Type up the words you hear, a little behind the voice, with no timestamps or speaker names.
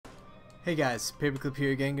Hey guys, Paperclip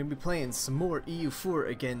here again. Gonna be playing some more EU4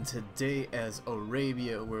 again today as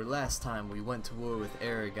Arabia, where last time we went to war with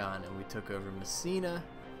Aragon and we took over Messina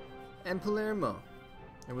and Palermo.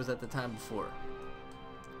 It was at the time before.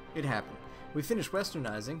 It happened. We finished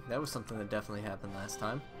westernizing. That was something that definitely happened last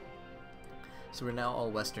time. So we're now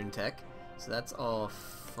all Western tech. So that's all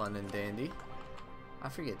fun and dandy. I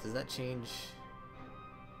forget, does that change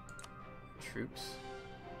troops?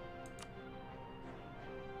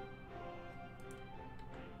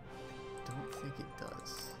 I think it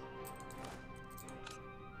does.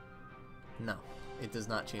 No, it does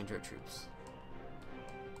not change our troops.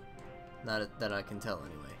 Not that I can tell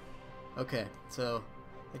anyway. Okay, so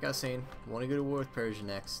like I was saying, we want to go to war with Persia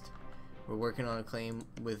next. We're working on a claim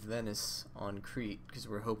with Venice on Crete because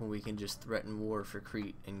we're hoping we can just threaten war for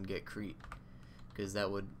Crete and get Crete, because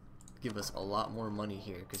that would give us a lot more money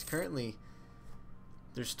here. Because currently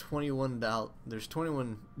there's 21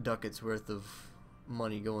 ducats worth of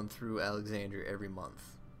money going through Alexandria every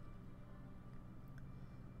month.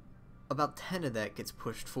 About 10 of that gets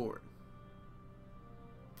pushed forward.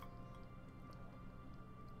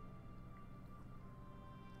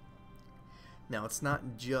 Now it's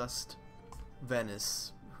not just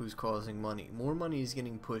Venice who's causing money. More money is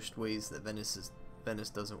getting pushed ways that Venice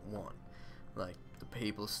doesn't want, like the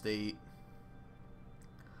Papal State,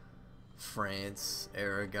 France,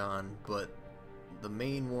 Aragon, but the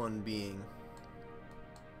main one being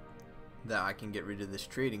that I can get rid of this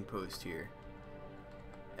trading post here,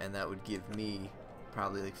 and that would give me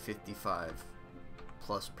probably like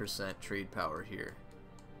 55+% trade power here.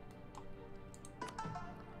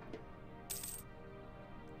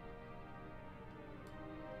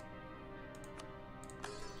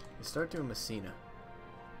 Let's start doing Messina.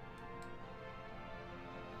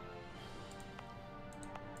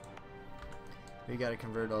 We gotta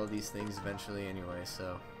convert all these things eventually anyway,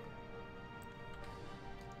 so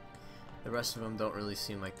the rest of them don't really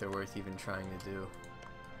seem like they're worth even trying to do.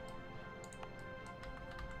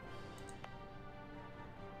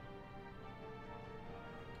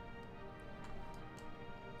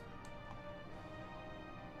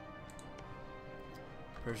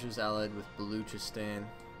 Persia's allied with Baluchistan.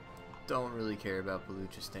 Don't really care about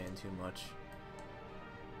Baluchistan too much.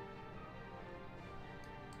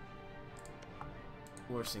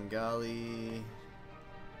 Warsangali.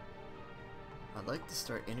 I'd like to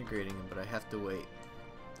start integrating him, but I have to wait.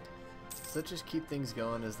 So let's just keep things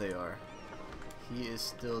going as they are. He is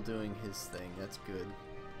still doing his thing. That's good.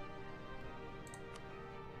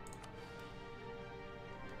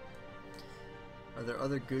 Are there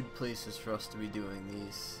other good places for us to be doing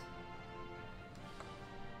these?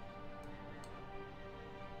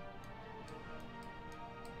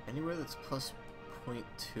 Anywhere that's plus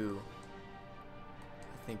 0.2 I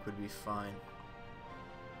think would be fine.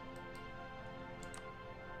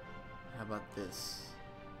 How about this?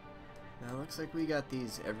 Now it looks like we got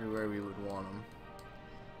these everywhere we would want them.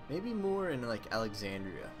 Maybe more in like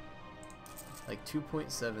Alexandria. Like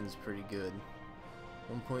 2.7 is pretty good.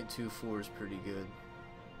 1.24 is pretty good.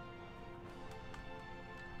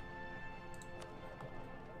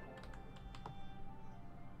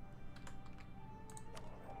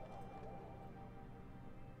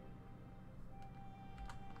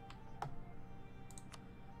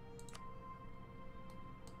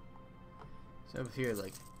 So up here,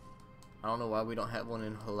 like, I don't know why we don't have one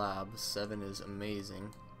in Halab. 7 is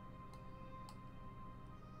amazing.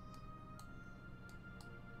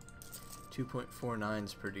 2.49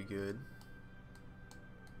 is pretty good.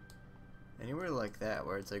 Anywhere like that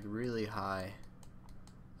where it's like really high,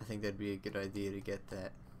 I think that'd be a good idea to get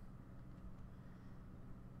that.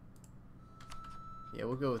 Yeah,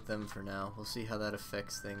 we'll go with them for now. We'll see how that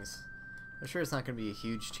affects things. I'm sure it's not going to be a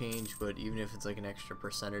huge change, but even if it's like an extra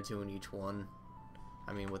 % or 2 in each one,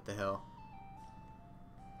 I mean, what the hell.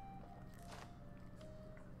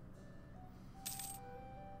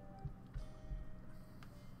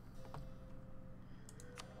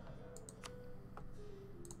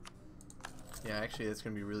 Yeah, actually that's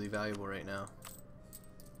going to be really valuable right now.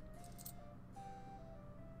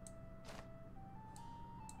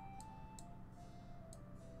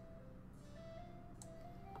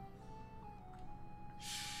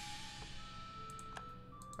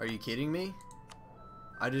 Are you kidding me?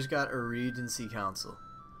 I just got a Regency Council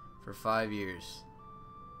for 5 years.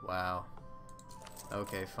 Wow.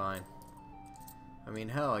 Okay, fine. I mean,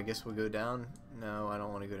 hell, I guess we'll go down. No, I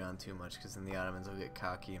don't want to go down too much because then the Ottomans will get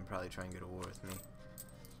cocky and probably try and go to war with me.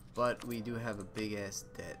 But we do have a big ass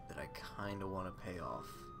debt that I kind of want to pay off.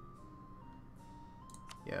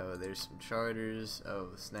 Yo, there's some charters. Oh,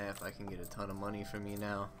 snap, I can get a ton of money from you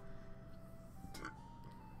now.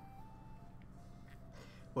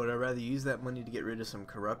 Would I rather use that money to get rid of some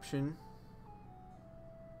corruption?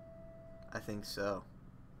 I think so.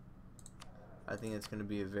 I think it's going to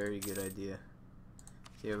be a very good idea.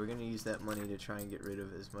 So yeah, we're going to use that money to try and get rid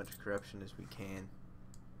of as much corruption as we can.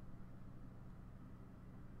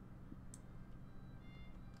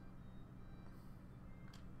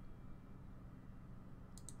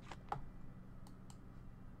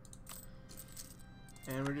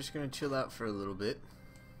 And we're just going to chill out for a little bit.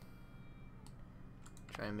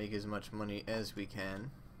 Try and make as much money as we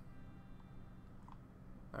can.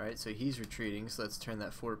 Alright, so he's retreating, so let's turn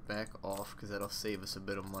that fort back off because that'll save us a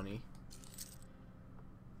bit of money.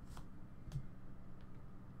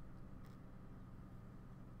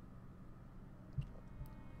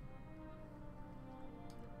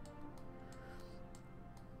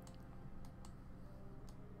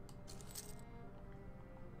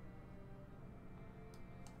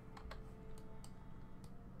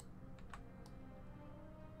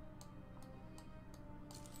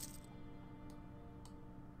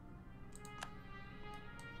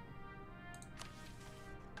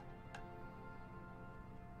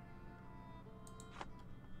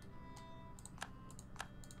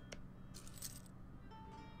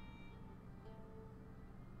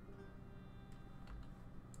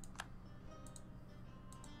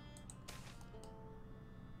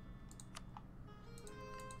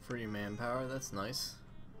 Free manpower, that's nice.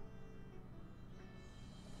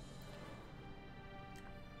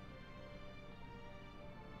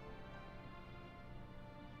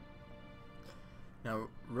 Now,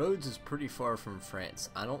 Rhodes is pretty far from France.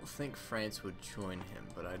 I don't think France would join him,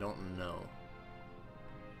 but I don't know.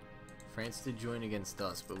 France did join against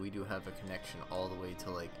us, but we do have a connection all the way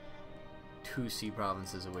to like 2 sea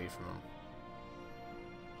provinces away from him.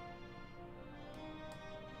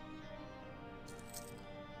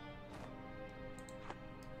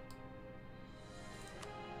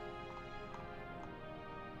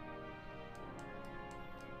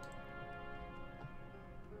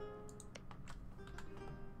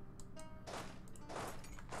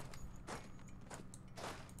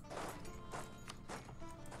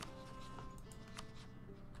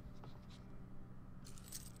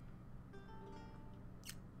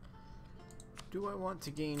 Do I want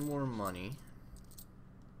to gain more money?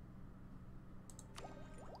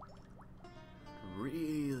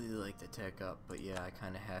 Really like to tech up, but yeah, I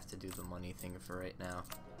kind of have to do the money thing for right now.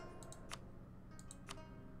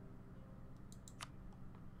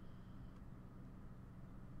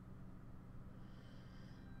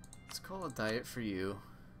 Let's call a diet for you.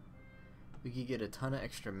 We could get a ton of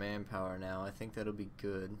extra manpower now. I think that'll be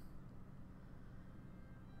good.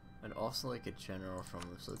 I'd also like a general from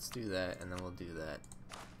them, so let's do that, and then we'll do that.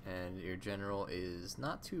 And your general is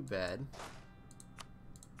not too bad.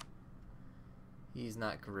 He's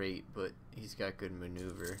not great, but he's got good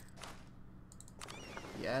maneuver.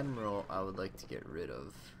 The admiral I would like to get rid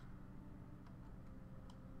of.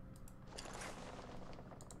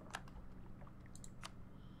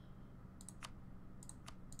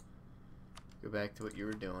 Go back to what you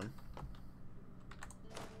were doing.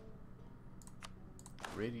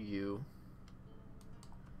 Rid of you.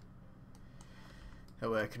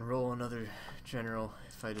 That way I can roll another general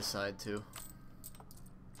if I decide to.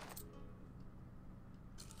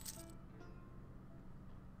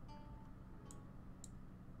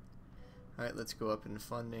 Alright, let's go up in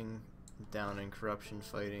funding, down in corruption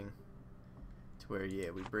fighting, to where, yeah,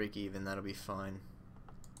 we break even, that'll be fine.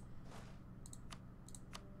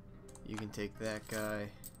 You can take that guy.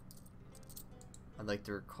 I'd like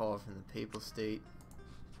to recall from the Papal State.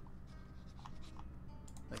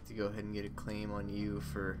 I'd like to go ahead and get a claim on you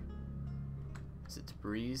for, is it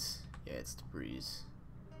Tabriz? Yeah, it's Tabriz.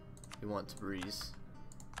 We want Tabriz.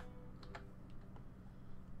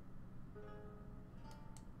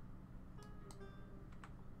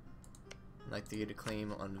 I'd like to get a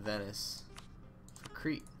claim on Venice for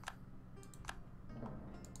Crete.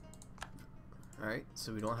 Alright,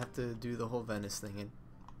 so we don't have to do the whole Venice thing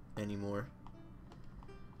anymore.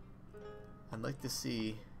 I'd like to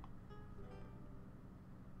see...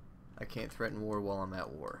 I can't threaten war while I'm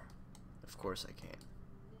at war. Of course I can.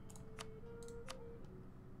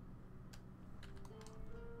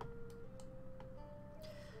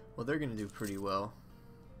 Well, they're gonna do pretty well.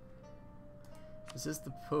 This is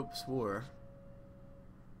the Pope's war.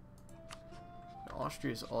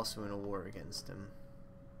 Austria is also in a war against him.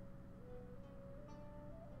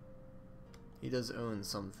 He does own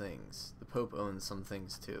some things. The Pope owns some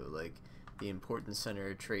things too, like the important center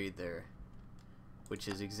of trade there, which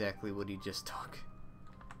is exactly what he just took.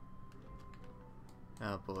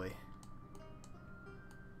 Oh boy.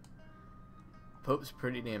 Pope's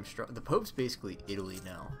pretty damn strong. The Pope's basically Italy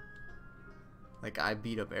now. Like, I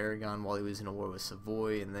beat up Aragon while he was in a war with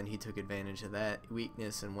Savoy, and then he took advantage of that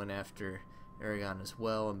weakness and went after Aragon as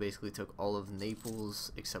well, and basically took all of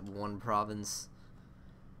Naples except one province.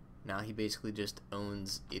 Now he basically just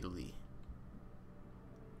owns Italy.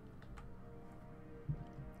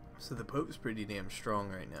 So the Pope's pretty damn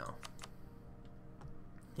strong right now.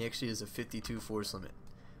 He actually has a 52 force limit.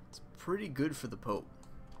 It's pretty good for the Pope.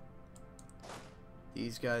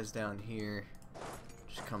 These guys down here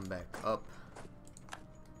just come back up.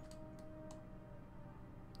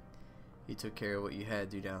 You took care of what you had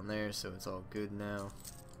to do down there, so it's all good now.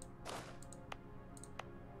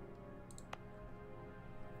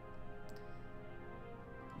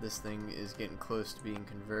 This thing is getting close to being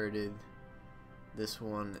converted. This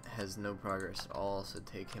one has no progress at all, so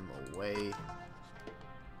take him away.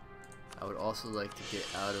 I would also like to get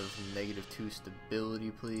out of -2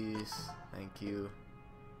 stability, please. Thank you.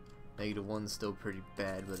 -1 is still pretty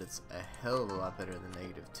bad, but it's a hell of a lot better than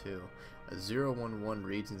 -2. A 0-1-1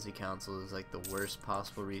 Regency Council is like the worst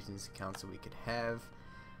possible Regency Council we could have.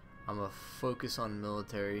 I'm gonna focus on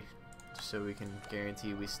military, just so we can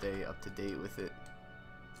guarantee we stay up to date with it.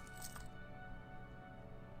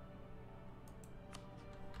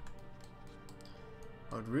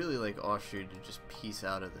 I would really like Austria to just peace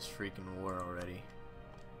out of this freaking war already.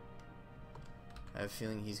 I have a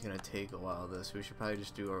feeling he's gonna take a while though, so we should probably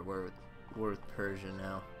just do our war with Persia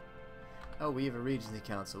now. Oh, we have a Regency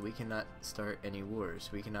Council. We cannot start any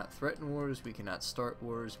wars. We cannot threaten wars. We cannot start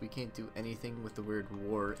wars. We can't do anything with the word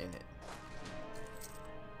war in it.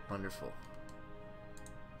 Wonderful.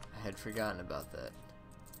 I had forgotten about that.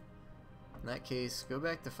 In that case, go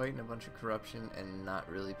back to fighting a bunch of corruption and not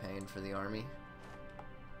really paying for the army.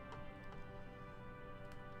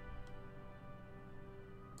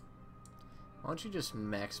 Why don't you just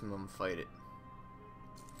maximum fight it?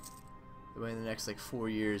 The way in the next like 4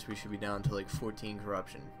 years we should be down to like 14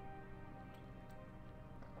 corruption.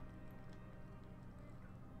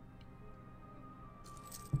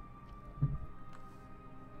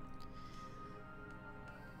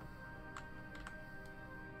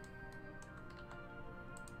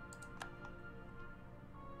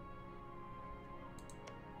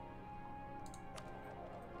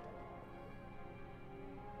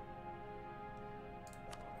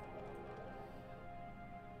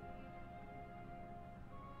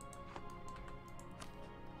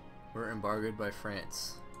 We're embargoed by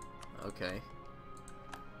France. Okay.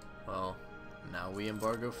 Well, now we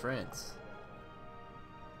embargo France.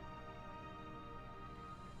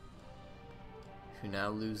 Who now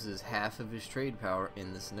loses half of his trade power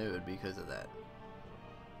in this node because of that.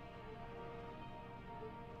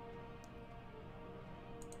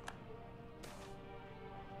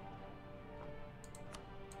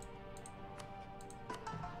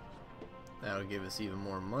 That'll give us even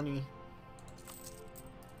more money.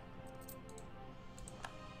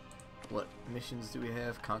 What missions do we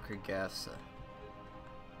have? Conquer Gafsa.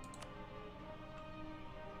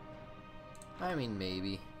 I mean,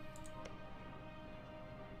 maybe.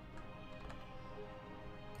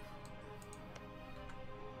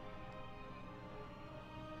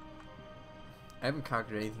 I haven't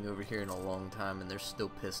conquered anything over here in a long time, and they're still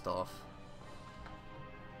pissed off.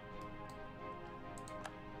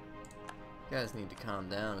 You guys need to calm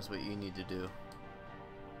down is what you need to do.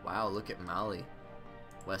 Wow, look at Mali.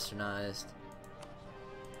 Westernized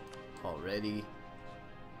already.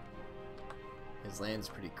 His land's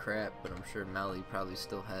pretty crap, but I'm sure Mali probably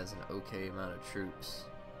still has an okay amount of troops.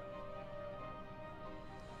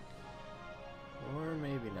 Or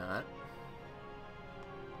maybe not.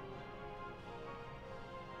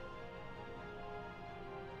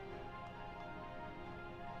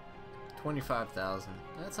 $25,000.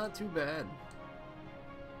 That's not too bad.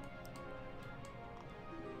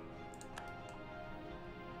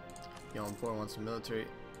 Yom Poor wants a military,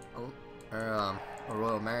 a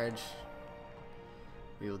royal marriage.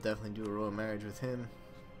 We will definitely do a royal marriage with him.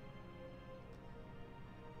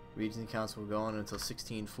 Regency Council will go on until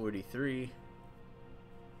 1643.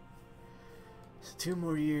 So 2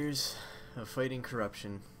 more years of fighting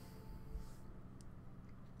corruption.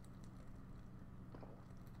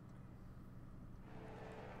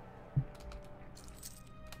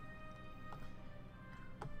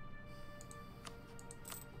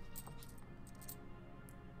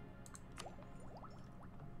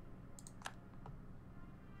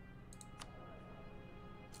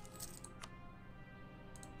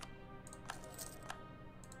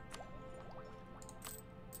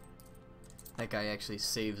 That guy actually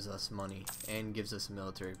saves us money and gives us a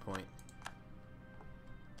military point.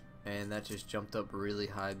 And that just jumped up really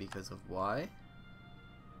high because of why?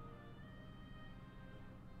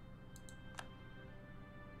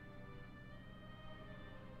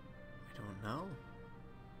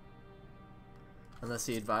 Unless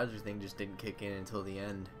the advisor thing just didn't kick in until the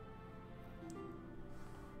end.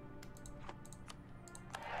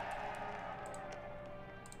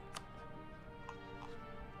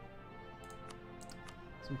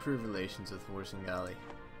 Let's improve relations with Horsingali.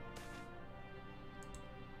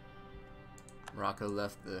 Morocco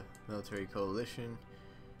left the military coalition.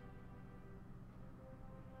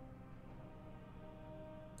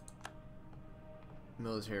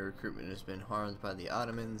 Military recruitment has been harmed by the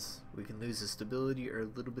Ottomans. We can lose the stability or a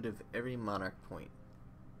little bit of every monarch point.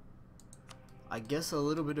 I guess a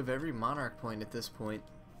little bit of every monarch point at this point.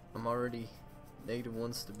 I'm already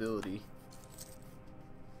 -1 stability.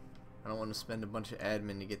 I don't want to spend a bunch of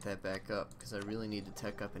admin to get that back up because I really need to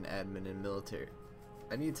tech up in admin and military.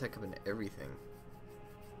 I need to tech up in everything.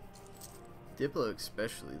 Diplo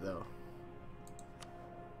especially though.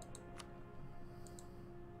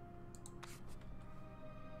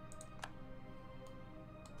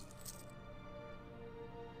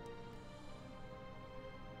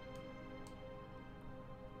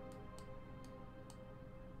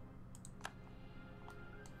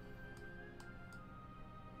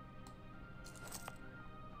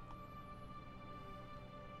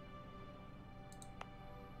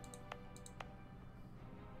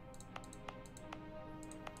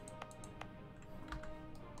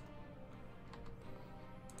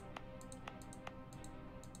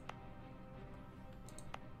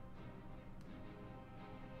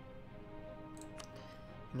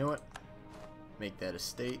 You know what? Make that a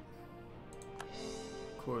state.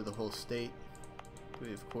 Core the whole state. Do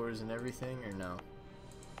we have cores and everything or no?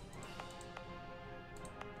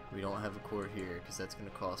 We don't have a core here because that's going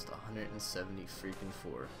to cost 170 freaking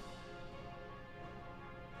 4.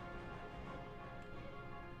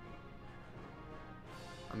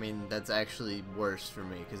 I mean, that's actually worse for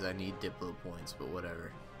me because I need Diplo points, but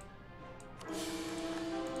whatever.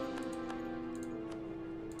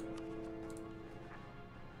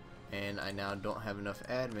 And I now don't have enough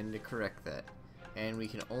admin to correct that. And we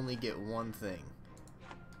can only get one thing.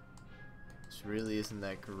 This really isn't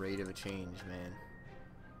that great of a change, man.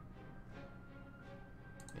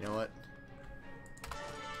 You know what?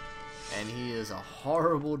 And he is a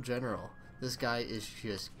horrible general. This guy is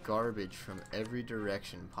just garbage from every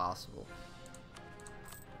direction possible.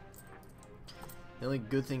 The only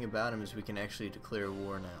good thing about him is we can actually declare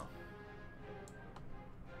war now.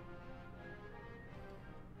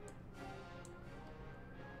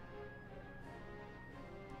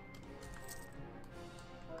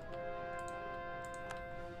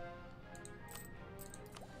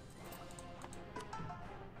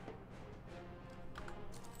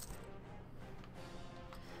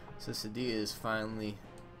 So Sadia is finally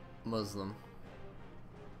Muslim.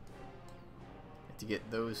 Have to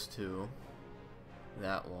get those two.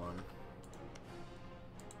 That one.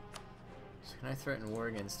 So can I threaten war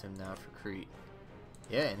against him now for Crete?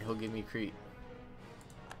 Yeah, and he'll give me Crete.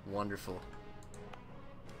 Wonderful.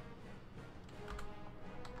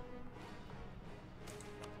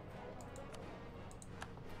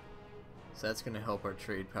 So that's going to help our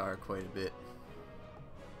trade power quite a bit.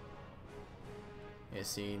 Yeah,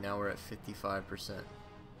 see, now we're at 55%.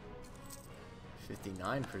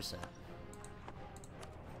 59%.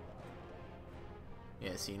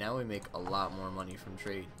 Yeah, see, now we make a lot more money from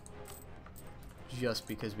trade. Just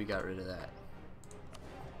because we got rid of that.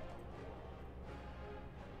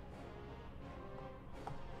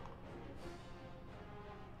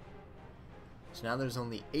 So now there's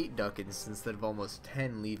only 8 ducats instead of almost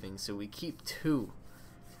 10 leaving, so we keep 2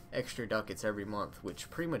 extra ducats every month, which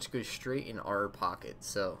pretty much goes straight in our pocket,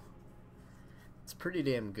 so it's pretty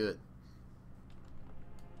damn good.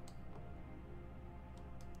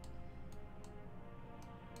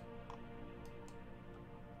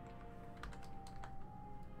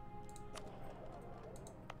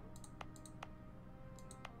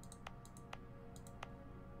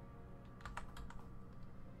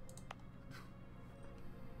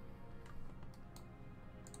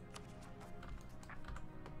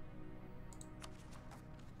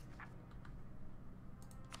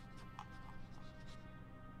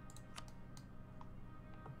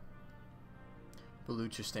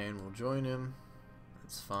 Baluchistan will join him.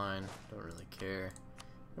 That's fine. Don't really care.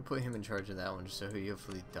 I'll put him in charge of that one just so he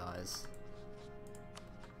hopefully dies.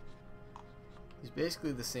 He's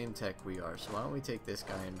basically the same tech we are, so why don't we take this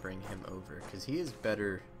guy and bring him over? Because he is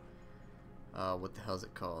better. What the hell is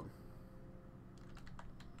it called?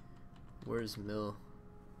 Where's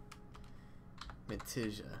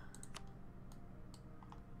Mitija?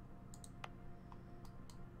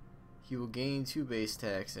 He will gain 2 base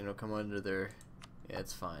tax and it'll come under their... Yeah,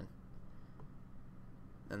 it's fine.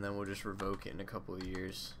 And then we'll just revoke it in a couple of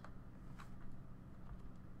years.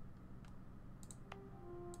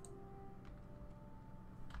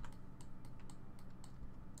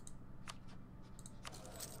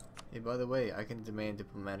 Hey, by the way, I can demand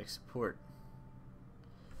diplomatic support.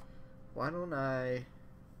 Why don't I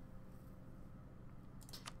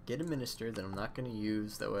get a minister that I'm not going to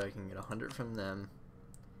use, that way I can get 100 from them.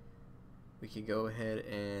 We could go ahead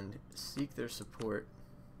and seek their support.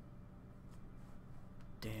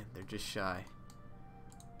 Damn, they're just shy.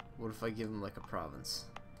 What if I give them like a province?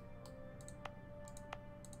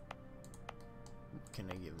 What can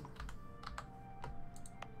I give them?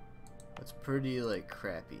 That's pretty like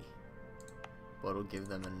crappy, but it'll give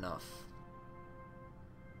them enough.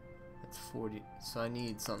 It's 40, so I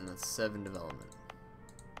need something that's 7 development.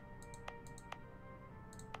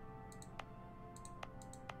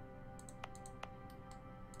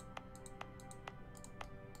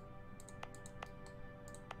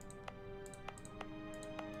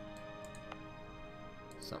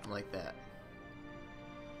 Something like that.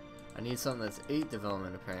 I need something that's 8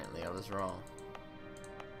 development, apparently. I was wrong.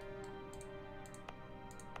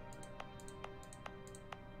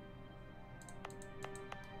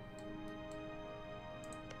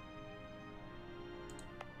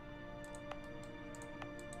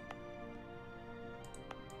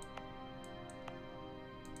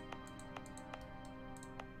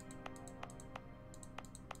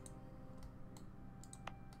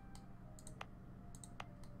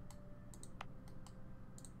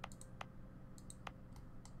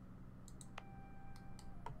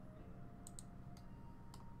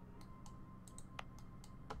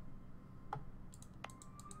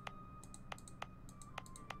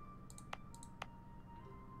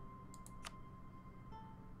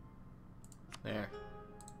 There.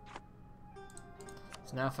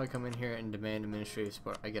 So now if I come in here and demand administrative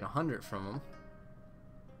support, I get 100 from them.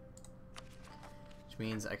 Which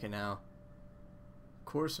means I can now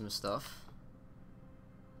core some stuff.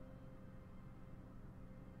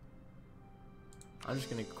 I'm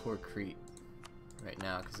just going to core Crete right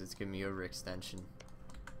now because it's giving me overextension.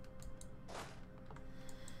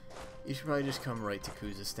 You should probably just come right to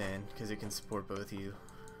Khuzestan because it can support both of you.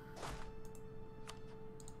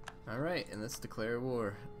 Alright, and let's declare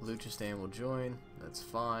war. Baluchistan will join. That's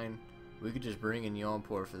fine. We could just bring in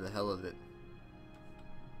Yampur for the hell of it.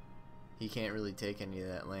 He can't really take any of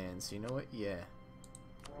that land, so you know what? Yeah.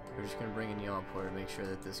 We're just gonna bring in Yampur to make sure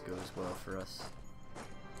that this goes well for us.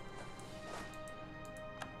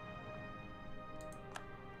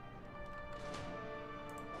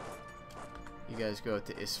 You guys go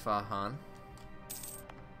to Isfahan.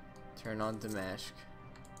 Turn on Damashq.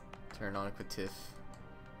 Turn on Qatif.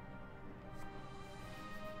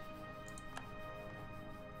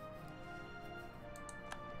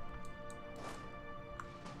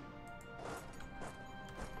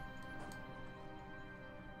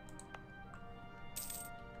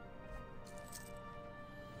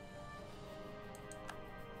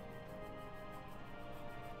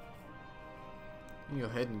 You can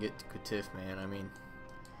go ahead and get to Qatif, man. I mean,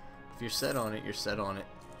 if you're set on it, you're set on it.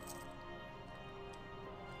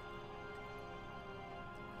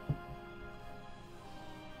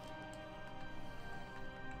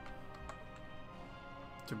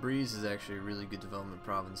 Tabriz is actually a really good development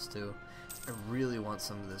province too. I really want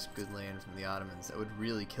some of this good land from the Ottomans. That would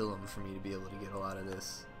really kill them for me to be able to get a lot of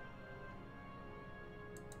this.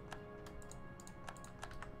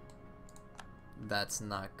 That's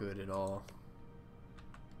not good at all.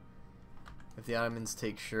 If the Ottomans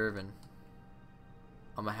take Shirvan,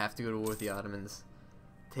 I'm gonna have to go to war with the Ottomans.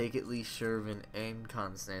 Take at least Shirvan and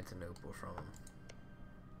Constantinople from them.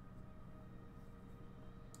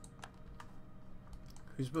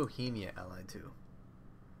 Who's Bohemia allied to?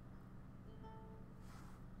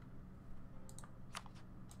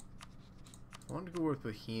 I want to go with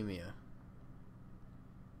Bohemia.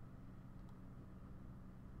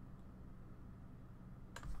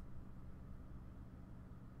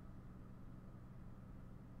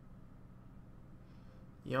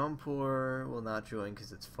 Yampur will not join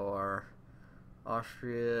because it's far.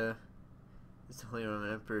 Austria is the Holy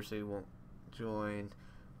Roman Emperor, so he won't join.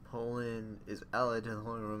 Poland is allied to the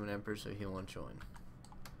Holy Roman Emperor, so he won't join.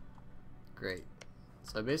 Great.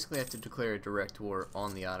 So I basically have to declare a direct war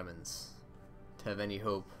on the Ottomans to have any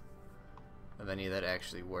hope of any of that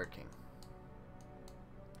actually working.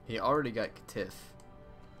 He already got Qatif.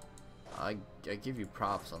 I give you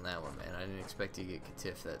props on that one, man. I didn't expect to get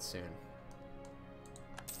Qatif that soon.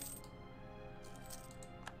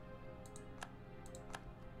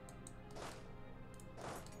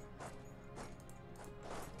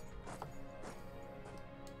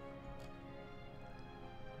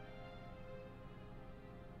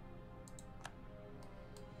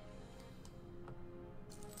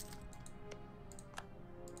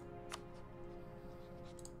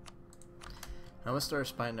 I'm gonna start a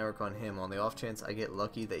spy network on him on the off chance I get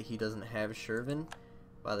lucky that he doesn't have Shervin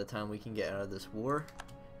by the time we can get out of this war.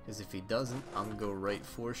 Because if he doesn't, I'm gonna go right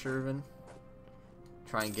for Shervin.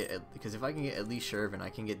 Try and get it, because if I can get at least Shervin, I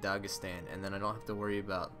can get Dagestan, and then I don't have to worry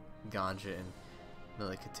about Ganja and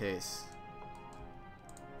Melikates.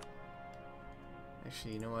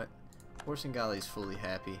 Actually, you know what? Horsengali's fully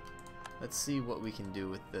happy. Let's see what we can do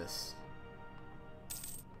with this.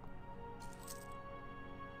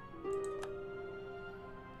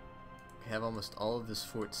 We have almost all of this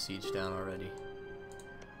fort sieged down already.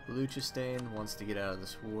 Baluchistan wants to get out of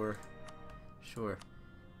this war. Sure.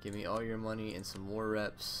 Give me all your money and some more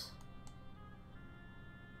reps.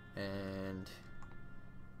 And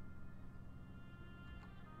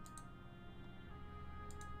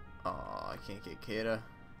oh, I can't get Kedah.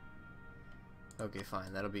 Okay,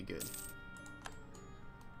 fine, that'll be good.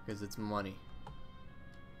 Because it's money.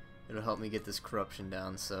 It'll help me get this corruption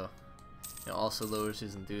down, so it also lowers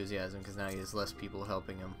his enthusiasm because now he has less people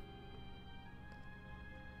helping him.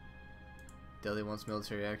 Delhi wants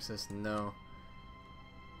military access? No.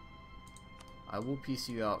 I will piece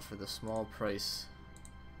you out for the small price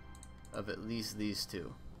of at least these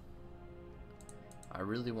two. I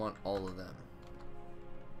really want all of them.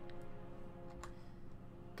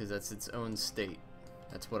 Because that's its own state.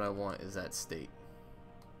 That's what I want, is that state.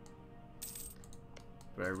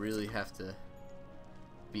 But I really have to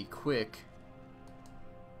be quick.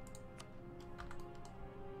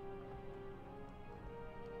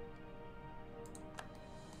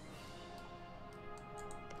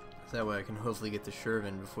 So that way I can hopefully get to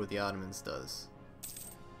Shervin before the Ottomans does.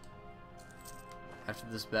 After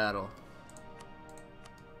this battle.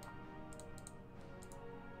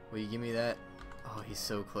 Will you give me that? Oh, he's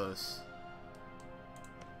so close.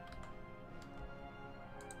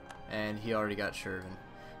 And he already got Shervin.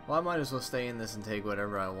 Well, I might as well stay in this and take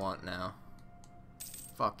whatever I want now.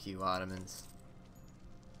 Fuck you, Ottomans.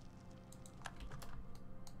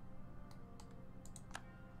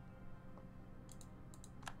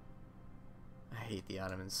 I hate the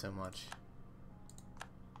Ottomans so much.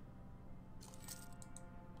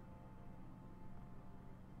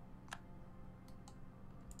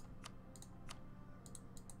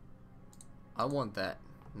 I want that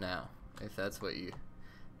now, if that's what you...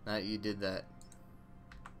 Now that you did that.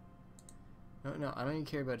 No, I don't even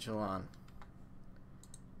care about Jalan.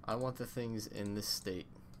 I want the things in this state.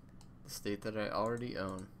 The state that I already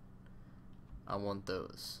own. I want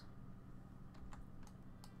those.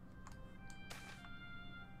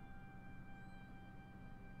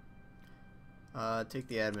 Take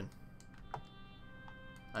the admin.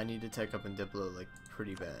 I need to tech up in Diplo, like,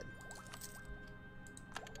 pretty bad.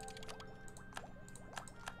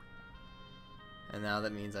 And now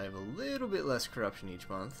that means I have a little bit less corruption each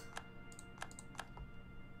month.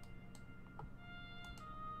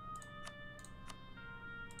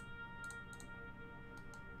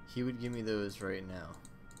 He would give me those right now.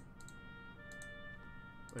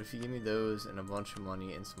 But if you give me those and a bunch of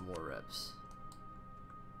money and some more reps.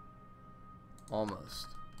 Almost.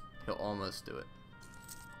 He'll almost do it.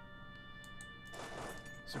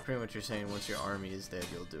 So pretty much you're saying once your army is dead,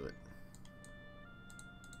 you'll do it.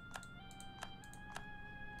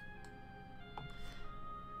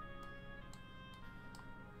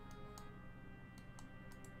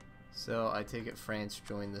 So I take it France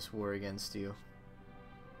joined this war against you.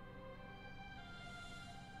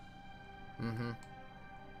 Mm-hmm.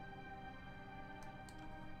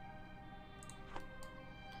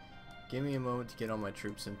 Give me a moment to get all my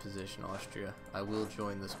troops in position, Austria. I will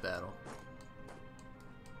join this battle.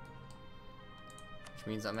 Which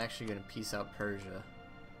means I'm actually going to peace out Persia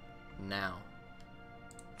now.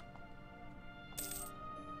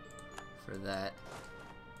 For that,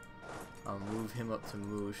 I'll move him up to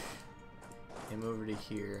Mush, him over to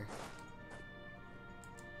here.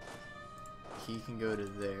 He can go to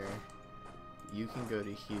there. You can go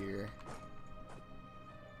to here.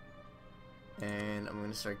 And I'm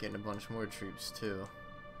going to start getting a bunch more troops too.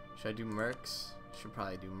 Should I do mercs? Should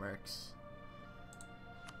probably do mercs.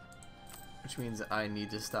 Which means I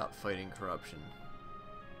need to stop fighting corruption.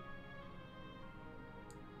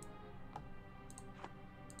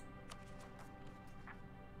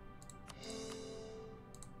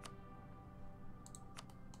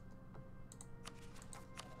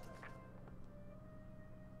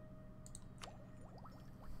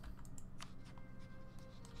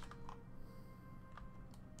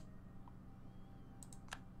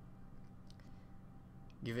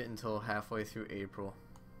 Give it until halfway through April.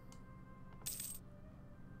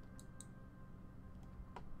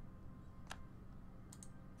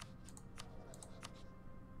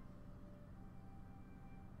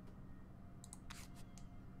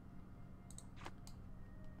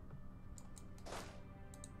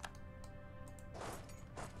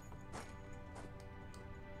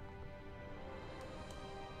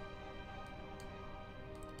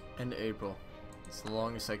 End of April. It's the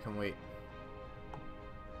longest I can wait.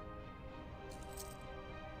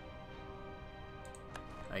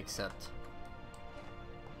 I accept.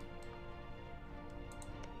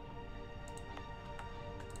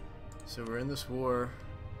 So we're in this war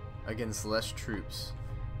against less troops.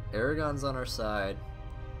 Aragon's on our side,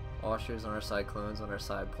 Austria's on our side, Cologne on our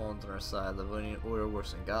side, Poland's on our side, Livonian Order,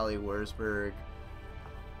 Warsaw-Galia, Wurzburg,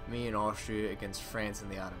 me and Austria against France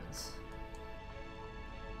and the Ottomans.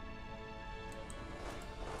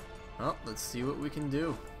 Well, let's see what we can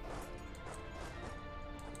do.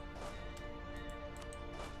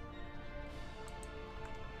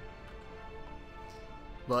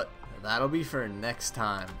 But that'll be for next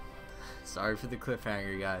time. Sorry for the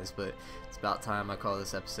cliffhanger, guys, but it's about time I call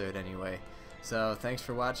this episode anyway. So thanks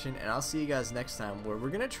for watching, and I'll see you guys next time, where we're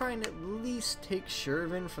gonna try and at least take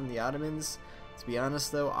Shervin from the Ottomans. To be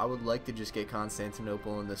honest though, I would like to just get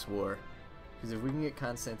Constantinople in this war, because if we can get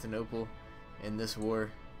Constantinople in this war,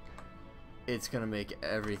 it's gonna make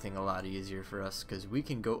everything a lot easier for us, because we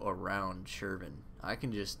can go around Shervin. I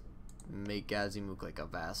can just make Gazimuk like a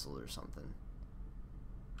vassal or something.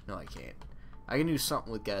 No, I can't. I can do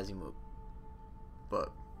something with Gazimuk,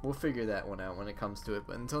 but we'll figure that one out when it comes to it.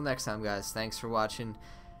 But until next time, guys, thanks for watching,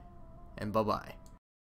 and bye-bye.